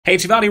Hey,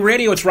 it's Uvalde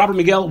Radio. It's Robert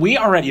Miguel. We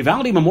are at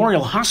Uvalde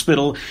Memorial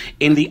Hospital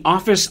in the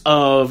office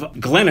of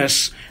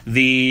Glenys,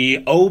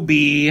 the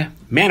OB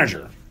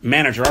manager.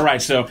 All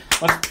right, so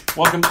let's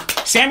welcome.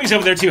 Sammy's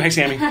over there too. Hey,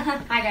 Sammy.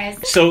 Hi,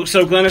 guys. So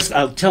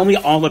Glenys, tell me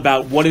all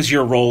about what is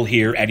your role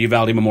here at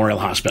Uvalde Memorial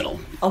Hospital.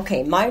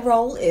 Okay, my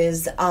role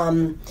is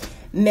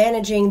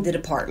managing the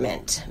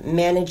department,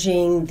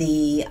 managing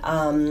the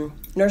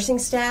nursing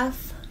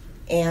staff,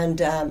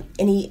 and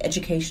any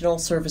educational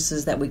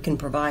services that we can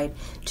provide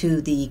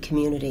to the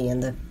community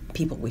and the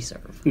people we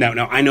serve.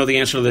 Now, I know the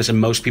answer to this, and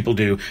most people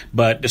do,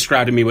 but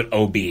describe to me what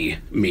OB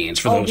means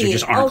for those who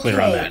just aren't clear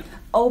on that.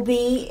 OB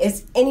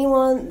is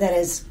anyone that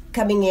is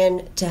coming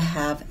in to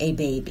have a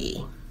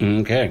baby.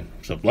 Okay,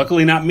 so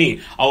luckily not me,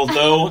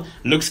 although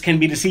looks can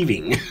be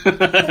deceiving.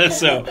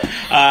 So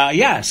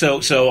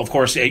of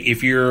course,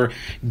 if you're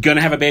going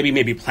to have a baby,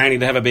 maybe planning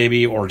to have a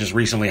baby, or just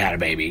recently had a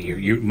baby,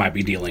 you might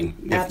be dealing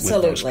with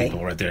those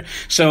people right there.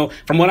 So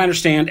from what I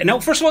understand, and now,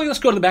 first of all, let's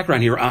go to the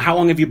background here. How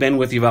long have you been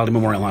with Uvalde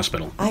Memorial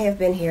Hospital? I have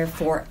been here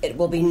it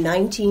will be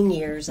 19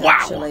 years,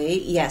 actually.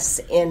 Wow. Yes,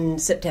 in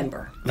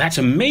September. That's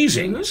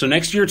amazing. Mm-hmm. So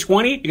next year,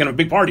 20, you're going to have a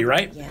big party,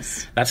 right?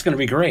 Yes. That's going to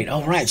be great.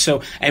 All right.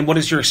 So, and what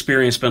has your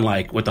experience been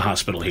like with the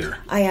hospital here?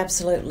 I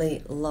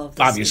absolutely love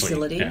this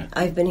facility. Yeah.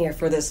 I've been here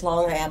for this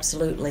long. I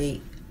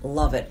absolutely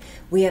love it.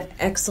 We have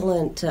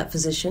excellent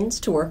physicians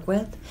to work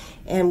with,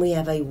 and we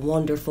have a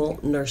wonderful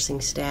nursing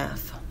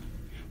staff.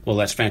 Well,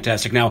 that's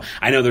fantastic. Now,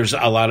 I know there's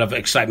a lot of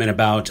excitement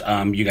about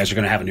you guys are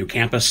going to have a new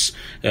campus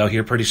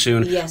here pretty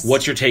soon. Yes.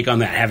 What's your take on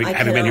that,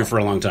 having been here for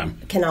a long time?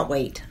 I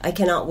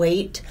cannot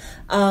wait.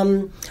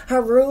 Our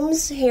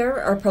rooms here,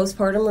 our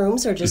postpartum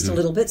rooms, are just a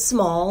little bit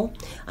small.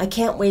 I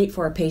can't wait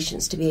for our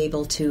patients to be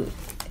able to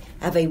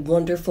have a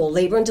wonderful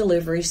labor and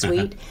delivery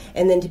suite,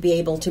 and then to be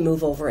able to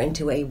move over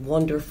into a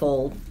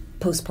wonderful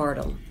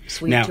postpartum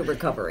suite to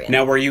recover in.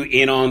 Now, were you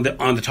in on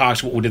the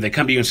talks? Did they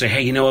come to you and say,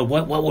 hey, you know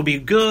what would be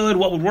good?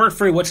 What would work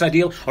for you? What's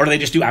ideal? Or do they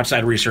just do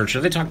outside research? Or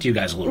do they talk to you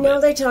guys a little bit? No,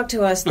 they talk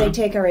to us. They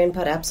take our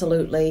input,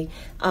 absolutely.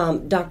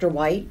 Dr.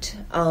 White,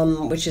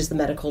 which is the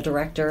medical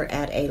director,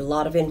 had a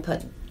lot of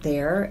input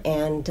there,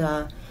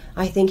 and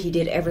I think he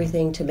did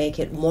everything to make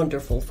it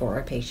wonderful for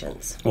our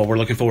patients. Well, we're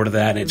looking forward to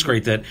that, and it's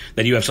great that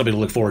you have something to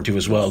look forward to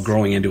as well,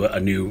 growing into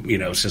a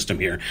new system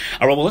here.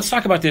 All right, well, let's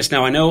talk about this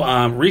now. I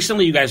know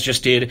recently you guys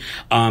just did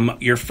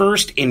your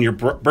first in your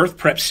Birth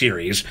Prep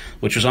Series,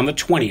 which was on the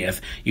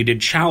 20th. You did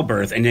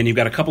childbirth, and then you've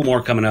got a couple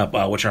more coming up,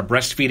 which are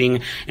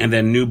breastfeeding and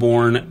then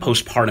newborn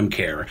postpartum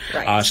care.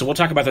 Right. So we'll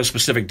talk about those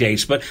specific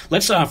dates, but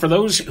let's for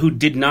those who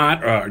did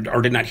not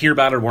or did not hear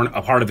about it or weren't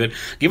a part of it,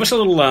 give us a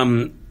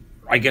little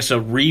a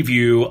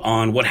review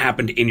on what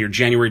happened in your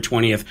January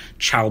 20th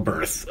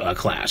childbirth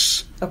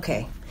class.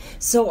 Okay.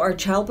 So our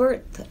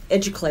childbirth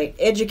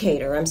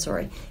educator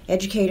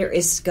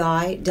is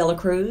Sky Dela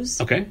Cruz.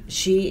 Okay.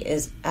 She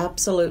is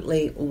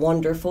absolutely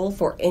wonderful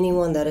for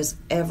anyone that has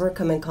ever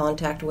come in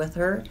contact with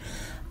her.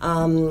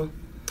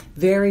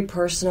 Very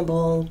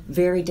personable,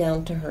 very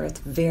down to earth,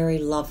 very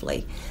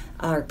lovely.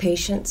 Our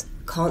patients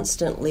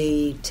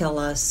constantly tell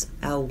us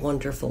how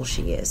wonderful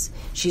she is.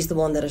 She's the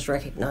one that is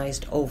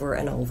recognized over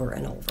and over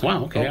and over.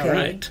 Wow, okay. All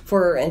right.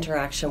 For her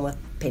interaction with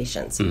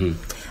patients.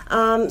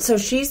 Mm-hmm. So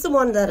she's the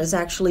one that is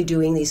actually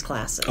doing these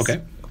classes.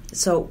 Okay.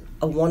 So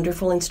a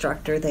wonderful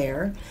instructor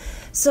there.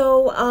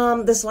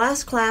 So this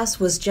last class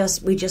was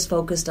we just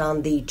focused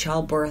on the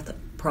childbirth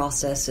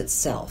process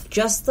itself,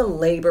 just the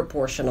labor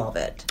portion of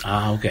it.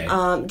 Okay.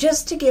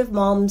 Just to give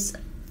moms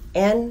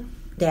and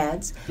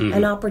dads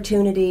an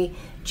opportunity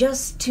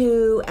just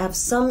to have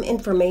some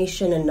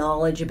information and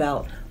knowledge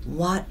about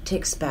what to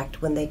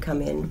expect when they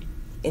come in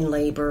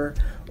labor,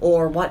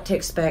 or what to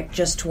expect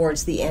just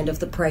towards the end of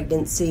the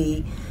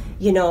pregnancy,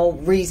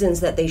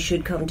 reasons that they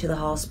should come to the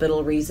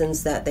hospital,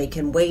 reasons that they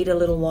can wait a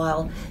little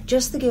while,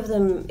 just to give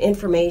them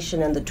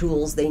information and the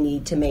tools they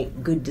need to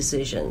make good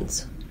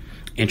decisions.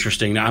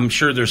 Interesting. Now, I'm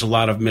sure there's a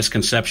lot of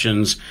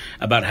misconceptions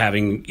about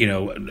having,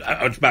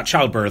 about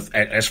childbirth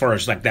as far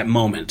as like that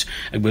moment,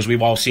 because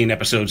we've all seen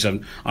episodes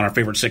on our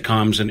favorite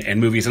sitcoms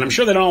and movies, and I'm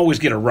sure they don't always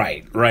get it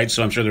right?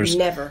 So I'm sure there's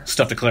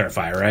stuff to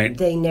clarify, right?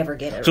 They never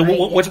get it right.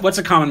 So what's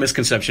a common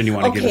misconception you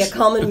want to give us? Okay, a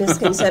common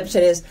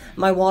misconception is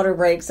my water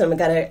breaks and I'm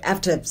going to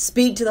have to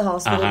speed to the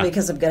hospital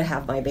because I'm going to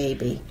have my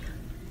baby.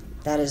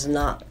 That is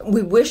not.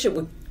 We wish it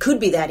could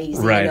be that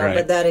easy, right.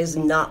 But that is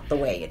not the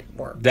way it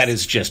works. That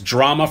is just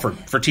drama for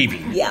TV,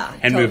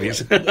 and totally.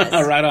 Movies.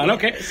 Yes. Right on. Yes.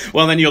 Okay.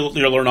 Well, then you'll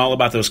learn all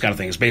about those kind of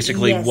things.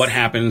 Basically, what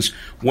happens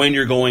when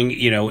you're going,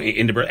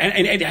 into birth,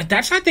 and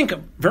that's, I think,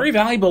 very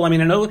valuable. I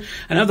mean, I know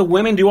the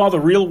women do all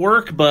the real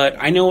work, but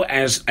I know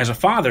as a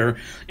father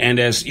and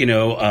as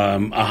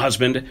a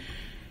husband.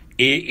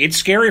 It's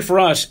scary for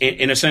us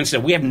in a sense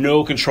that we have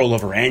no control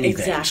over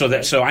anything.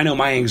 Exactly. So I know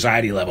my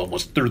anxiety level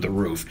was through the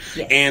roof.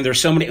 Yes. And there's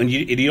so many, and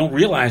you don't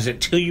realize it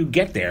till you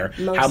get there,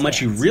 how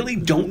much you really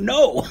don't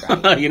know.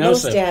 Right.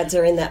 Most dads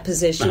are in that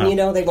position.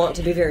 They want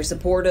to be very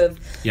supportive.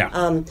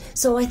 Yeah.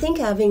 So I think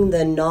having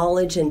the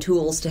knowledge and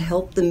tools to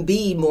help them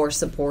be more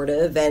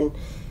supportive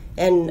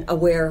and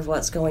aware of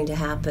what's going to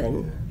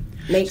happen.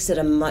 Makes it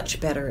a much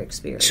better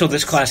experience. So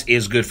this class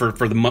is good for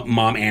the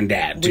mom and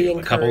dad, too. We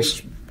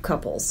encourage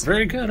couples.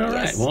 Very good. All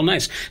right. Yes. Well,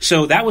 nice.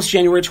 So that was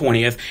January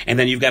 20th, and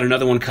then you've got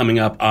another one coming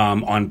up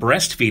on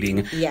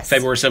breastfeeding, yes.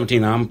 February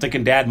 17th. I'm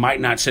thinking Dad might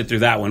not sit through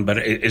that one, but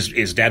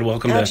is Dad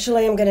welcome?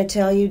 Actually, I'm going to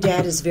tell you,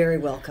 Dad is very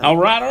welcome. All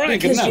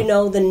right. Because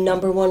the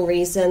number one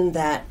reason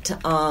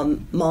that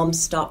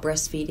moms stop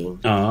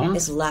breastfeeding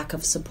is lack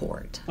of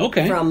support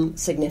from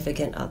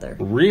significant other.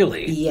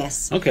 Really?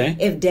 Yes. Okay.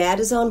 If Dad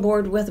is on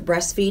board with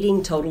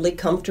breastfeeding, totally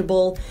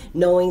comfortable,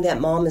 knowing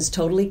that Mom is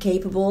totally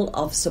capable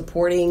of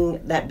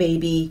supporting that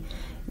baby's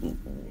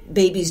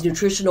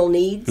nutritional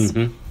needs,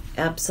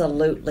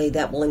 absolutely,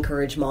 that will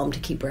encourage Mom to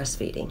keep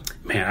breastfeeding.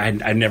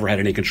 Man, I never had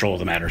any control of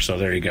the matter, so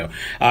there you go.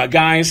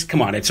 Guys,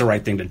 come on, it's the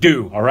right thing to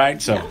do, all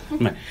right? So,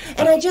 and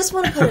I just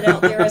want to put it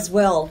out there as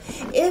well.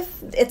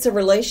 If it's a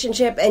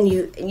relationship and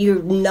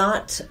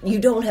you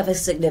don't have a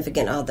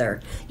significant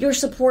other, your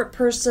support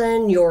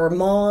person, your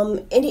mom,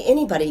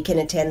 anybody can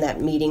attend that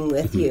meeting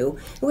with you.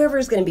 Whoever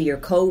is going to be your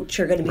coach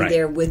are going to be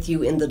there with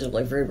you in the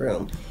delivery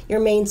room.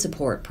 Your main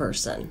support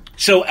person.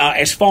 So,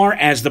 as far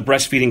as the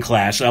breastfeeding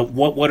class,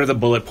 what are the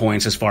bullet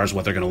points as far as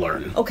what they're going to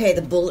learn? Okay,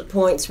 the bullet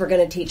points, we're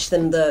going to teach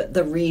them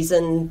the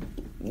reason,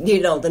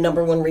 the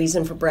number one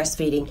reason for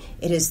breastfeeding.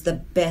 It is the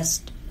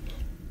best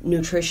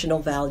nutritional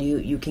value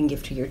you can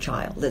give to your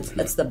child.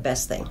 That's the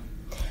best thing.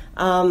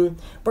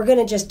 We're going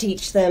to just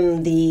teach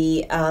them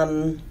the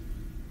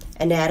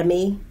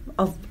anatomy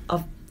of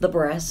the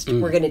breast.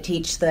 We're going to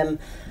teach them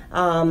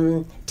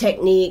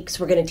techniques.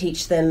 We're going to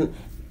teach them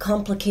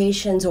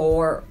complications,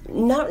 or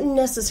not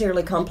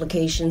necessarily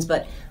complications,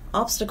 but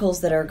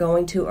obstacles that are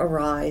going to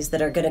arise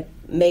that are going to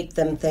make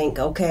them think,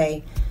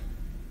 okay,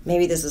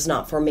 maybe this is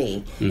not for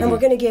me. And we're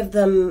going to give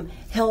them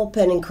help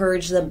and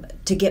encourage them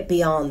to get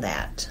beyond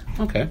that.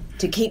 Okay.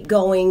 To keep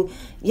going.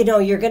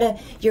 You're gonna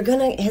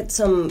hit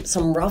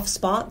some rough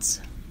spots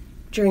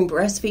during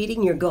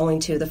breastfeeding. You're going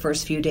to the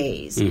first few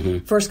days,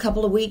 first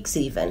couple of weeks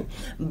even.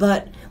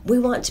 But we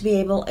want to be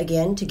able,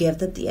 again, to give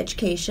them the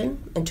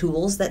education and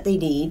tools that they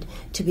need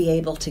to be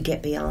able to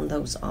get beyond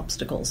those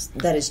obstacles.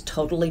 That is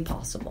totally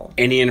possible.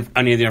 Any of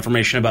the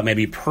information about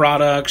maybe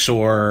products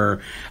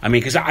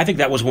because I think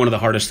that was one of the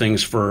hardest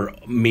things for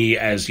me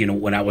as,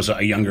 when I was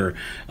a younger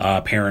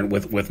parent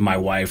with my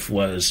wife,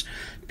 was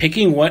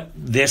picking what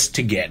this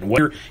to get.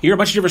 You hear a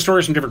bunch of different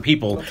stories from different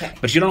people,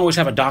 but you don't always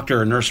have a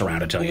doctor or nurse around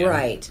to tell you.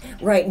 Right.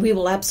 We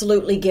will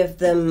absolutely give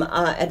them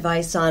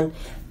advice on,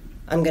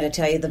 I'm going to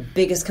tell you the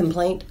biggest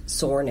complaint,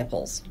 sore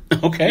nipples.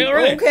 Okay, all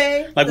right.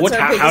 Okay. Like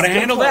how to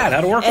handle that,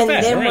 how to work with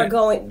that. And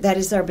then that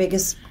is our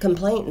biggest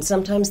complaint, and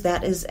sometimes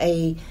that is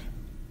a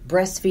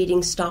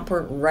breastfeeding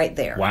stopper right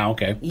there. Wow,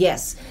 okay.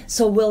 Yes.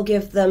 So we'll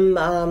give them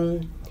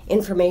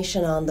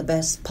information on the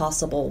best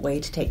possible way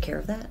to take care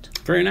of that.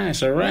 Very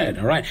nice. All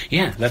right.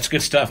 Yeah, that's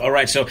good stuff. All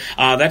right, so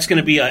that's going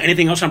to be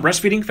anything else on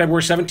breastfeeding,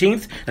 February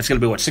 17th? That's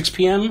going to be, 6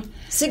 p.m.?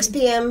 6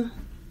 p.m.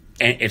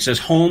 And it says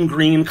Home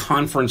Green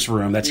Conference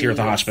Room. That's here at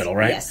the hospital,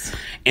 right? Yes.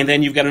 And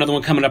then you've got another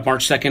one coming up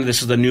March 2nd.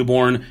 This is the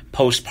newborn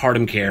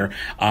postpartum care,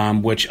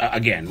 which,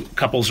 again,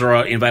 couples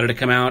are invited to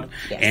come out.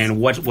 Yes. And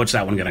what's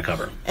that one going to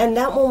cover? And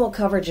that one will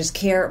cover just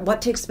care,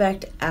 what to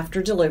expect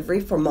after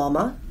delivery for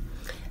mama.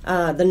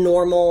 The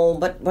normal,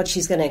 what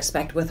she's going to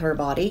expect with her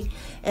body.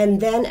 And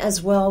then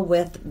as well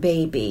with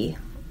baby,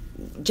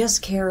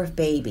 just care of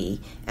baby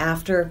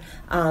after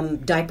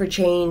diaper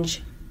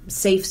change,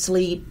 safe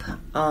sleep,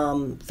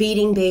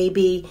 feeding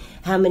baby,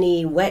 how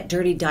many wet,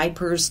 dirty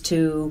diapers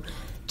to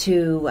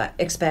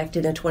expect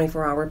in a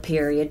 24-hour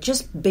period,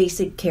 just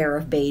basic care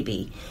of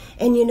baby.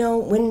 And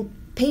when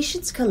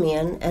patients come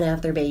in and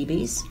have their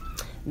babies,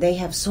 they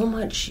have so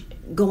much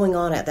going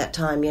on at that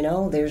time,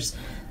 there's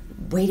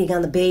waiting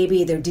on the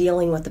baby, they're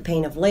dealing with the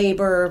pain of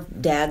labor,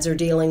 dads are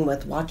dealing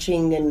with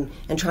watching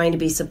and trying to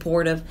be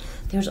supportive.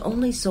 There's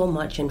only so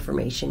much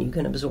information you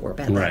can absorb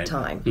at that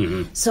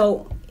time.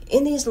 So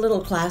in these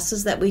little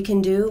classes that we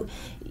can do,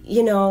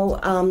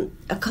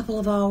 a couple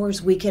of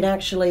hours, we can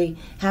actually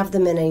have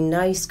them in a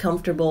nice,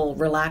 comfortable,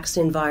 relaxed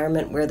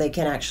environment where they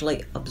can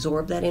actually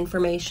absorb that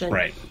information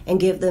and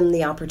give them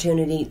the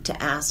opportunity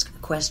to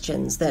ask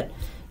questions that,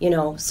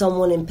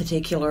 someone in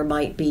particular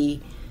might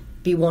be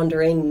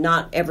wondering.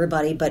 Not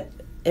everybody, but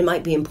it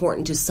might be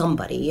important to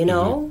somebody,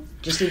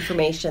 just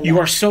information. You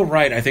are so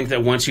right. I think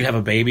that once you have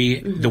a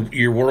baby,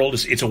 your world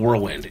it's a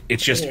whirlwind.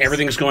 It's just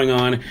everything's going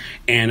on,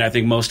 and I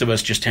think most of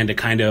us just tend to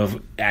kind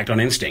of act on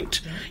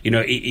instinct.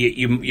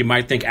 You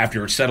might think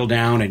after it's settled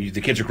down and the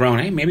kids are grown,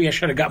 hey, maybe I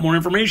should have got more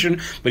information,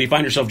 but you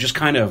find yourself just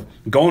kind of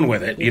going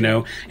with it,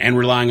 and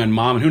relying on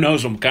mom. And who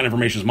knows what kind of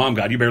information mom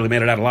got? You barely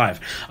made it out alive.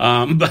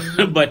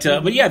 But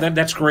yeah,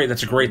 that's great.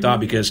 That's a great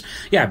thought because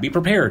be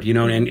prepared,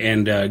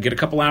 and get a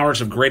couple hours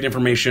of great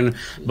information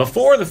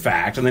before the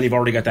fact, and then you've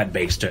already got that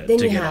base to. Then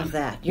you have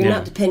that. You're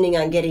not depending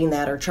on getting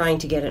that or trying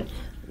to get it.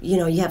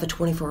 You have a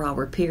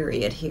 24-hour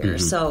period here.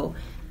 So,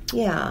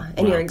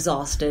 and you're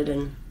exhausted.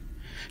 And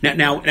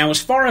Now,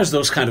 as far as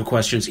those kind of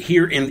questions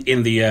here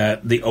in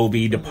the OB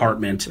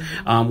department,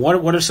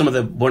 what are some of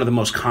the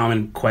most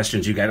common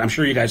questions you guys? I'm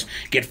sure you guys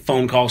get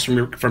phone calls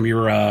from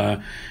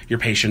your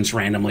patients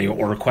randomly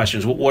or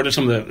questions. What are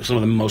some of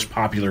the most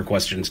popular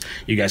questions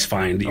you guys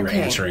find that you're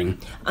answering?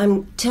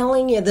 I'm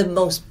telling you, the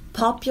most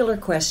popular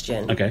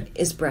question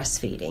is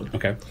breastfeeding.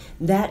 Okay,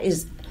 that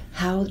is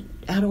how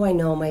do I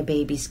know my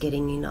baby's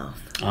getting enough?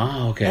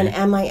 Oh, okay. And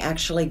am I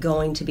actually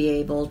going to be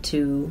able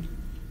to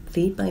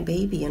feed my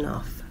baby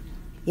enough?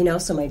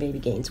 So my baby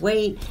gains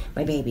weight,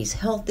 my baby's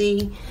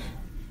healthy.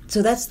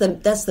 So that's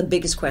the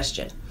biggest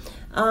question.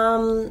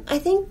 I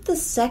think the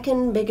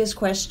second biggest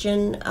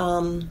question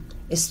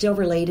is still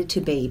related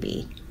to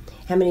baby.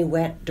 How many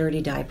wet,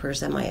 dirty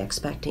diapers am I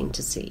expecting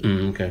to see?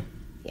 Okay.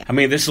 Yeah. I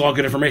mean, this is all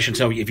good information.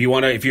 So if you're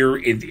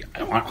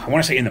I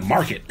want to say in the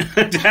market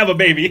to have a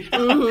baby,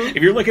 if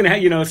you're looking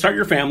at, start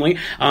your family,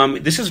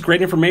 this is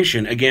great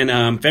information. Again,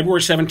 February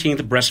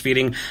 17th,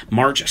 breastfeeding,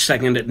 March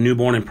 2nd,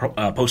 newborn and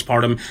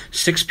postpartum,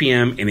 6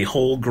 p.m. in the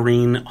home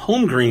green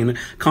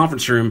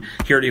conference room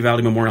here at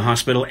Uvalde Memorial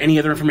Hospital. Any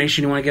other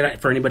information you want to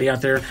get for anybody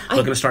out there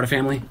looking to start a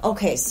family?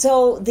 Okay,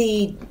 so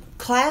the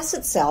class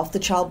itself, the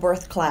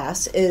childbirth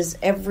class, is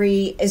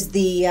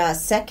the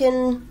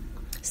second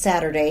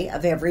Saturday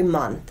of every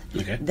month.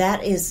 Okay.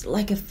 That is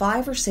like a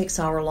 5 or 6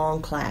 hour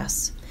long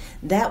class.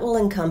 That will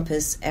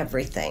encompass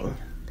everything.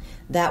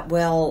 That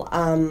will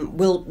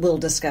we'll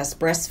discuss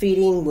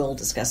breastfeeding, we'll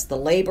discuss the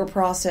labor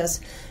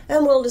process,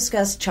 and we'll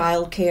discuss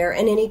childcare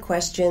and any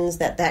questions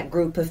that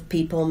group of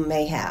people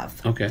may have.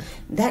 Okay.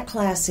 That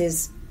class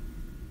is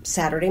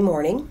Saturday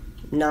morning,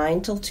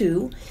 9 till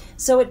 2,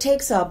 so it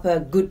takes up a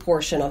good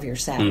portion of your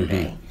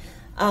Saturday.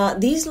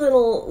 These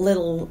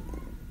little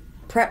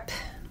prep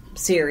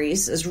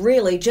series is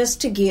really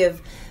just to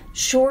give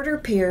shorter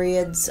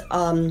periods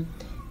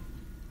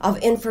of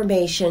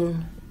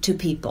information to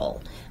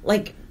people.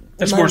 Like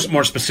that's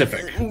more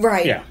specific,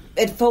 right? Yeah,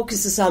 it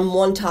focuses on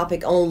one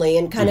topic only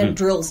and kind of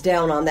drills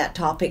down on that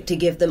topic to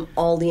give them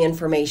all the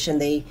information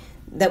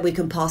that we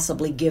can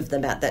possibly give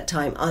them at that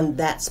time on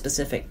that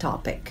specific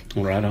topic.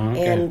 Right on.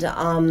 Okay.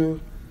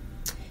 And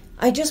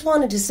I just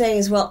wanted to say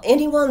as well,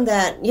 anyone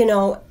that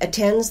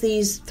attends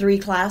these 3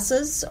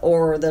 classes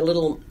or the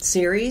little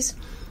series,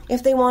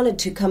 if they wanted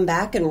to come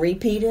back and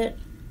repeat it,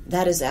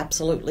 that is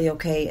absolutely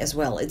okay as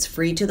well. It's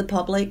free to the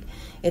public.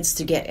 It's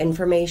to get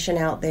information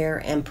out there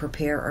and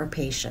prepare our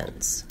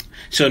patients.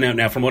 So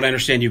now, from what I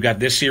understand, you've got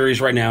this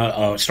series right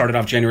now. Started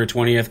off January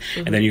 20th,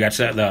 and then you got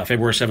the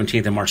February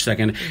 17th and March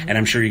 2nd. And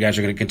I'm sure you guys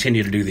are going to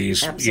continue to do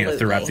these,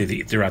 throughout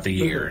the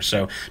year.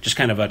 So just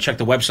kind of check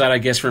the website, I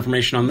guess, for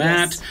information on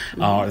that.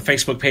 Or the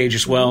Facebook page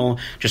as well.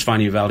 Just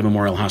find Uvalde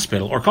Memorial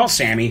Hospital, or call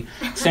Sammy.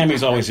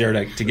 Sammy's always there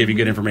to give you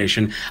good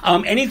information.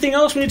 Anything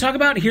else we need to talk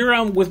about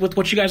here with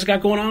what you guys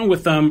got going on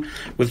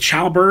with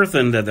childbirth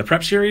and the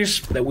prep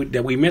series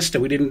that we missed, that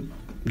we didn't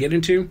get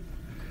into?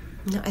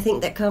 No, I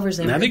think that covers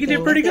everything. I think you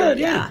did pretty good,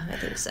 yeah. I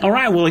think so. All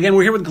right, well, again,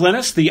 we're here with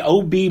Glenys, the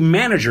OB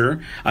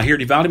manager here at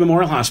Uvalde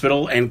Memorial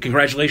Hospital, and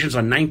congratulations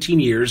on 19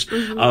 years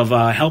of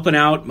helping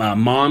out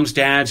moms,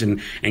 dads,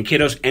 and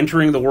kiddos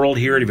entering the world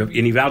here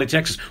in Uvalde,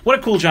 Texas. What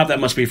a cool job that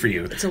must be for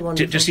you. It's a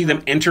wonderful to see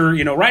them enter,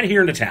 right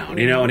here into town,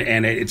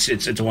 and it's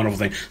a wonderful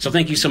thing. So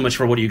thank you so much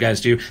for what you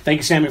guys do. Thank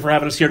you, Sammy, for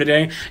having us here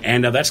today,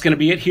 and that's going to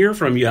be it here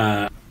from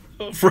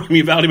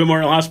Uvalde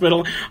Memorial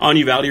Hospital on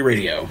Uvalde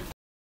Radio.